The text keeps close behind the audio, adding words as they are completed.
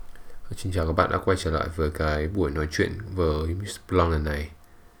Xin chào các bạn đã quay trở lại với cái buổi nói chuyện với Mr. Blong lần này.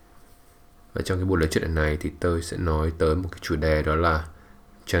 Và trong cái buổi nói chuyện lần này thì tôi sẽ nói tới một cái chủ đề, đó là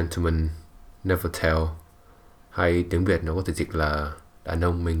Gentlemen Never Tell, hay tiếng Việt nó có thể dịch là đàn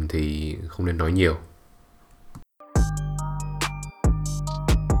ông mình thì không nên nói nhiều.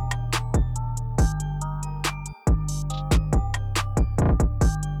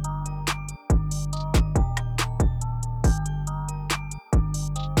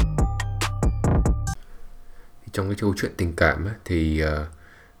 Trong cái câu chuyện tình cảm ấy, thì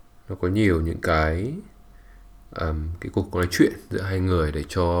nó có nhiều những cái cuộc nói chuyện giữa hai người để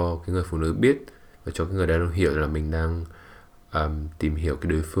cho cái người phụ nữ biết và cho cái người đàn ông hiểu là mình đang tìm hiểu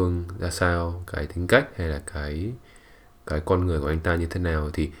cái đối phương ra sao, cái tính cách hay là cái con người của anh ta như thế nào.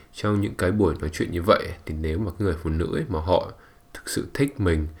 Thì trong những cái buổi nói chuyện như vậy thì nếu mà cái người phụ nữ ấy, mà họ thực sự thích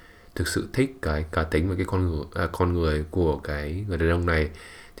mình, thực sự thích cái cá tính và cái con người của cái người đàn ông này,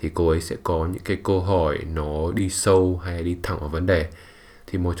 thì cô ấy sẽ có những cái câu hỏi nó đi sâu hay đi thẳng vào vấn đề.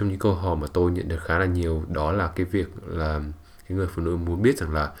 Thì một trong những câu hỏi mà tôi nhận được khá là nhiều, đó là cái việc là cái người phụ nữ muốn biết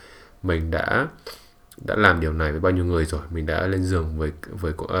rằng là mình đã làm điều này với bao nhiêu người rồi, mình đã lên giường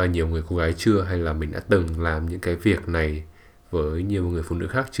với nhiều người cô gái chưa, hay là mình đã từng làm những cái việc này với nhiều người phụ nữ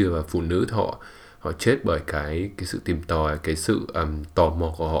khác chưa. Và phụ nữ họ chết bởi cái sự tìm tòi, cái sự tò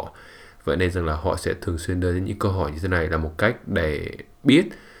mò của họ. Vậy nên rằng là họ sẽ thường xuyên đưa đến những câu hỏi như thế này là một cách để biết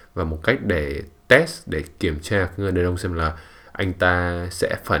và một cách để test, để kiểm tra cái người đàn ông xem là anh ta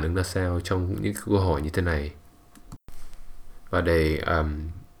sẽ phản ứng ra sao trong những câu hỏi như thế này. Và để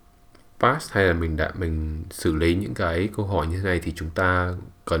pass hay là mình xử lý những cái câu hỏi như thế này thì chúng ta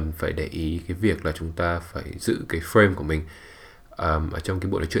cần phải để ý cái việc là chúng ta phải giữ cái frame của mình. Ở trong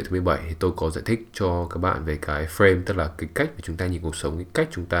cái buổi nói chuyện thứ 17 thì tôi có giải thích cho các bạn về cái frame, tức là cái cách mà chúng ta nhìn cuộc sống, cái cách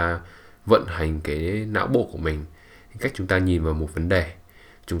chúng ta vận hành cái não bộ của mình, cái cách chúng ta nhìn vào một vấn đề.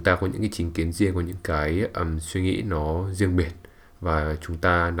 Chúng ta có những cái chính kiến riêng, có những cái suy nghĩ nó riêng biệt, và chúng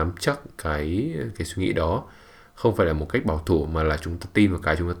ta nắm chắc cái suy nghĩ đó không phải là một cách bảo thủ, mà là chúng ta tin vào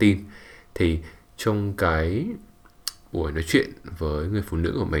cái chúng ta tin. Thì trong cái buổi nói chuyện với người phụ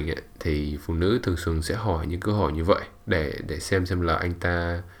nữ của mình ấy, thì phụ nữ thường thường sẽ hỏi những câu hỏi như vậy để xem là anh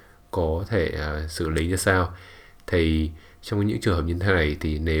ta có thể xử lý như sao. Thì trong những trường hợp như thế này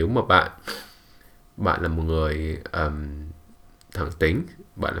thì nếu mà bạn là một người thẳng tính,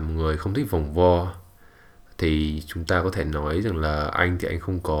 bạn là một người không thích vòng vo, thì chúng ta có thể nói rằng là anh thì anh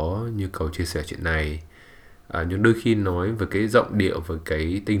không có nhu cầu chia sẻ chuyện này. Nhưng đôi khi nói với cái giọng điệu, với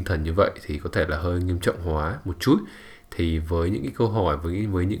cái tinh thần như vậy thì có thể là hơi nghiêm trọng hóa một chút. Thì với những cái câu hỏi,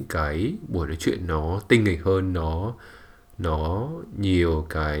 với những cái buổi nói chuyện nó tinh nghịch hơn, nó nhiều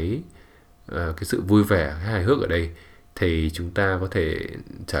cái sự vui vẻ, cái hài hước ở đây, thì chúng ta có thể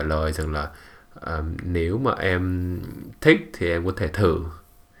trả lời rằng là nếu mà em thích thì em có thể thử.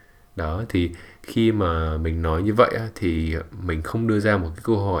 Đó, thì khi mà mình nói như vậy thì mình không đưa ra một cái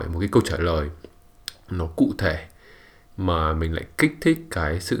câu hỏi, một cái câu trả lời nó cụ thể, mà mình lại kích thích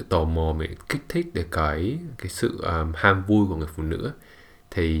cái sự tò mò, mình kích thích để cái sự ham vui của người phụ nữ.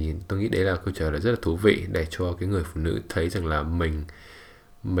 Thì tôi nghĩ đấy là câu trả lời rất là thú vị, để cho cái người phụ nữ thấy rằng là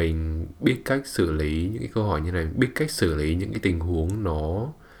mình biết cách xử lý những cái câu hỏi như này, biết cách xử lý những cái tình huống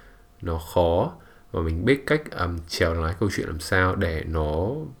nó khó, và mình biết cách chèo lái câu chuyện làm sao để nó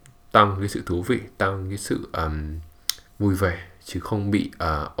tăng cái sự thú vị, tăng cái sự vui vẻ, chứ không bị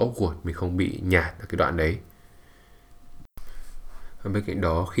awkward, mình không bị nhạt ở cái đoạn đấy. Bên cạnh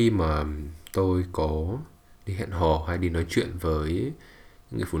đó, khi mà tôi có đi hẹn hò hay đi nói chuyện với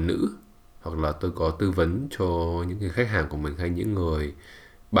những người phụ nữ, hoặc là tôi có tư vấn cho những người khách hàng của mình hay những người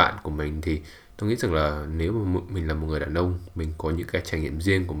bạn của mình, thì tôi nghĩ rằng là nếu mà mình là một người đàn ông, mình có những cái trải nghiệm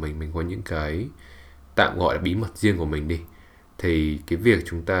riêng của mình có những cái tạm gọi là bí mật riêng của mình đi, thì cái việc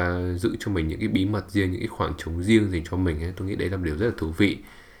chúng ta giữ cho mình những cái bí mật riêng, những cái khoảng trống riêng dành cho mình ấy, tôi nghĩ đấy là một điều rất là thú vị,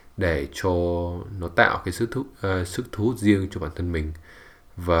 để cho nó tạo cái sức thu hút riêng cho bản thân mình.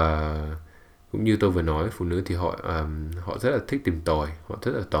 Và cũng như tôi vừa nói, phụ nữ thì họ rất là thích tìm tòi, họ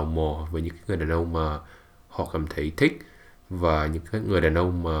rất là tò mò với những người đàn ông mà họ cảm thấy thích, và những cái người đàn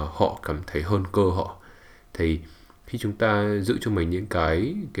ông mà họ cảm thấy hơn cơ họ. Thì khi chúng ta giữ cho mình những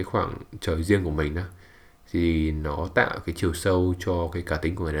cái khoảng trời riêng của mình đó, thì nó tạo cái chiều sâu cho cái cá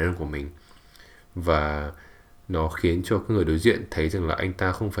tính của người đàn ông của mình, và nó khiến cho cái người đối diện thấy rằng là anh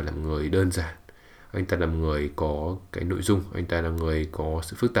ta không phải là một người đơn giản, anh ta là một người có cái nội dung, anh ta là người có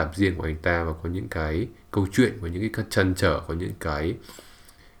sự phức tạp riêng của anh ta, và có những cái câu chuyện, có những cái trăn trở, có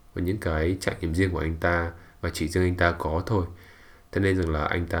những cái trải nghiệm riêng của anh ta, và chỉ riêng anh ta có thôi. Thế nên rằng là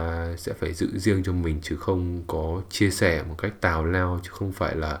anh ta sẽ phải giữ riêng cho mình, chứ không có chia sẻ một cách tào lao, chứ không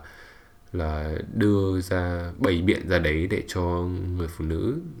phải là đưa ra bày biện ra đấy để cho người phụ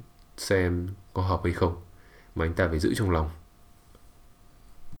nữ xem có hợp hay không, mà anh ta phải giữ trong lòng.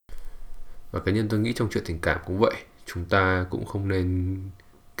 Và cá nhân tôi nghĩ trong chuyện tình cảm cũng vậy, chúng ta cũng không nên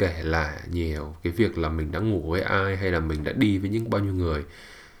kể lại nhiều cái việc là mình đã ngủ với ai hay là mình đã đi với những bao nhiêu người.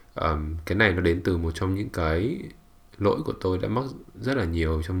 Cái này nó đến từ một trong những cái lỗi của tôi đã mắc rất là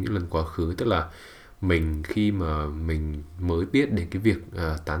nhiều trong những lần quá khứ. Tức là mình khi mà mình mới biết đến cái việc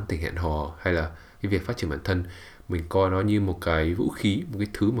tán tỉnh hẹn hò hay là cái việc phát triển bản thân, mình coi nó như một cái vũ khí, một cái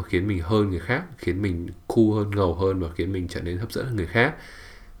thứ mà khiến mình hơn người khác, khiến mình cool hơn, ngầu hơn và khiến mình trở nên hấp dẫn hơn người khác.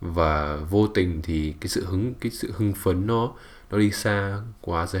 Và vô tình thì cái sự hưng phấn nó đi xa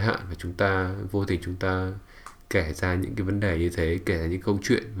quá giới hạn, và chúng ta vô tình chúng ta kể ra những cái vấn đề như thế, kể ra những câu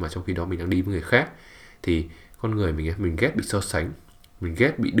chuyện mà trong khi đó mình đang đi với người khác. Thì con người mình ghét bị so sánh, mình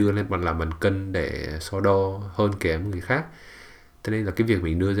ghét bị đưa lên làm bàn cân để so đo hơn kém người khác. Thế nên là cái việc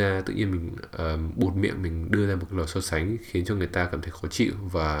mình đưa ra, tự nhiên mình buột miệng mình đưa ra một lời so sánh khiến cho người ta cảm thấy khó chịu,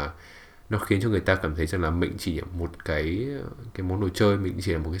 và nó khiến cho người ta cảm thấy rằng là mình chỉ là một cái món đồ chơi, mình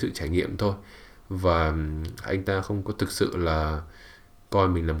chỉ là một cái sự trải nghiệm thôi, và anh ta không có thực sự là coi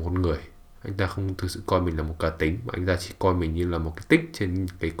mình là một con người, anh ta không thực sự coi mình là một cá tính, mà anh ta chỉ coi mình như là một cái tích trên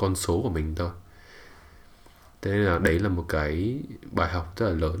cái con số của mình thôi. Thế nên là đấy là một cái bài học rất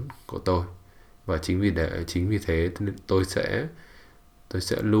là lớn của tôi, và chính vì thế tôi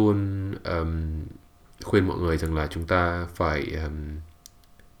sẽ luôn khuyên mọi người rằng là chúng ta phải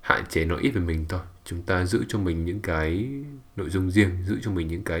hạn chế nói ít về mình thôi. Chúng ta giữ cho mình những cái nội dung riêng, giữ cho mình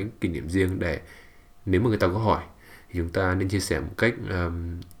những cái kỷ niệm riêng, để nếu mà người ta có hỏi thì chúng ta nên chia sẻ một cách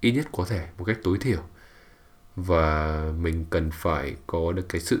ít nhất có thể, một cách tối thiểu. Và mình cần phải có được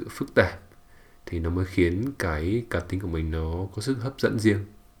cái sự phức tạp thì nó mới khiến cái cá tính của mình nó có sức hấp dẫn riêng.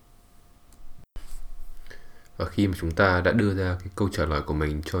 Và khi mà chúng ta đã đưa ra cái câu trả lời của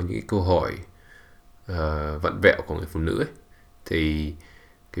mình cho những cái câu hỏi vặn vẹo của người phụ nữ ấy, thì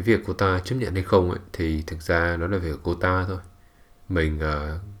cái việc cô ta chấp nhận hay không ấy, thì thực ra nó là việc của cô ta thôi. Mình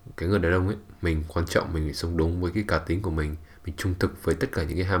cái người đàn ông ấy, mình quan trọng mình phải sống đúng với cái cá tính của mình trung thực với tất cả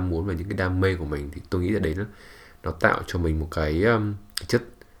những cái ham muốn và những cái đam mê của mình, thì tôi nghĩ là đấy nó tạo cho mình một cái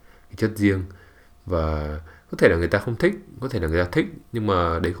chất riêng. Và có thể là người ta không thích, có thể là người ta thích, nhưng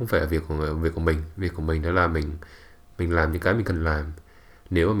mà đấy không phải là việc của mình. Việc của mình đó là mình làm những cái mình cần làm.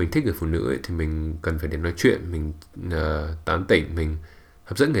 Nếu mà mình thích người phụ nữ ấy, thì mình cần phải đến nói chuyện, mình tán tỉnh, mình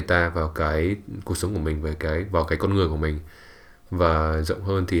hấp dẫn người ta vào cái cuộc sống của mình, vào cái con người của mình. Và rộng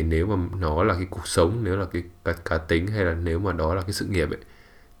hơn thì nếu mà nó là cái cuộc sống, nếu là cái cá tính, hay là nếu mà đó là cái sự nghiệp ấy,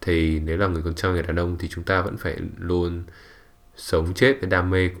 thì nếu là người con trai, người đàn ông, thì chúng ta vẫn phải luôn sống chết với đam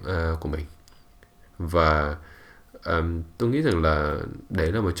mê của mình. Và tôi nghĩ rằng là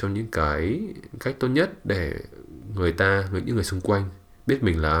đấy là một trong những cái cách tốt nhất để những người xung quanh biết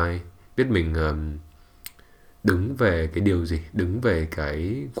mình là ai, biết mình đứng về cái điều gì, đứng về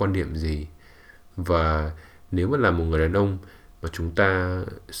cái quan điểm gì. Và nếu mà là một người đàn ông mà chúng ta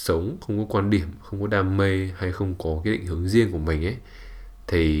sống không có quan điểm, không có đam mê, hay không có cái định hướng riêng của mình ấy,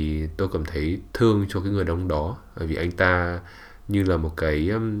 thì tôi cảm thấy thương cho cái người đàn ông đó. Bởi vì anh ta như là một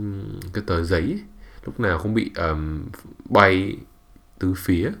cái tờ giấy ấy, lúc nào cũng bị bay tứ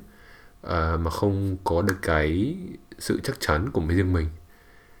phía, mà không có được cái sự chắc chắn của riêng mình.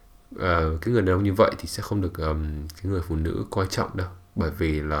 Cái người đàn ông như vậy thì sẽ không được cái người phụ nữ coi trọng đâu. Bởi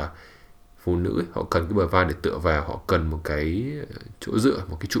vì là phụ nữ ấy, họ cần cái bờ vai để tựa vào, họ cần một cái chỗ dựa,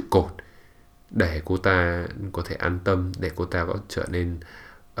 một cái trụ cột để cô ta có thể an tâm, để cô ta có trở nên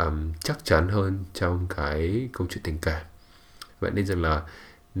chắc chắn hơn trong cái câu chuyện tình cảm. Vậy nên rằng là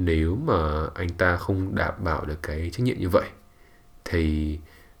nếu mà anh ta không đảm bảo được cái trách nhiệm như vậy, thì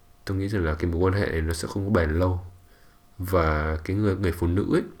tôi nghĩ rằng là cái mối quan hệ này nó sẽ không có bền lâu. Và cái người phụ nữ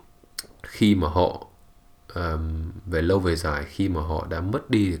ấy, khi mà họ về lâu về dài, khi mà họ đã mất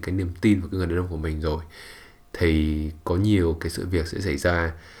đi cái niềm tin vào cái người đàn ông của mình rồi, thì có nhiều cái sự việc sẽ xảy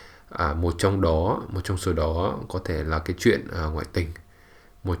ra. Một trong số đó có thể là cái chuyện ngoại tình.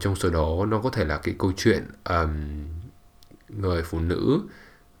 Một trong số đó nó có thể là cái câu chuyện người phụ nữ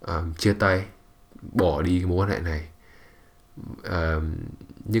chia tay, bỏ đi cái mối quan hệ này.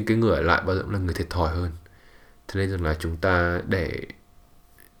 Nhưng cái người ở lại bao giờ cũng là người thiệt thòi hơn. Thế nên rằng là chúng ta, để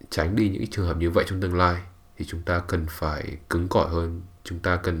tránh đi những trường hợp như vậy trong tương lai, thì chúng ta cần phải cứng cỏi hơn, chúng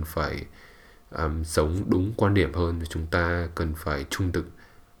ta cần phải sống đúng quan điểm hơn, chúng ta cần phải trung thực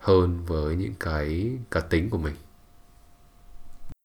hơn với những cái cá tính của mình.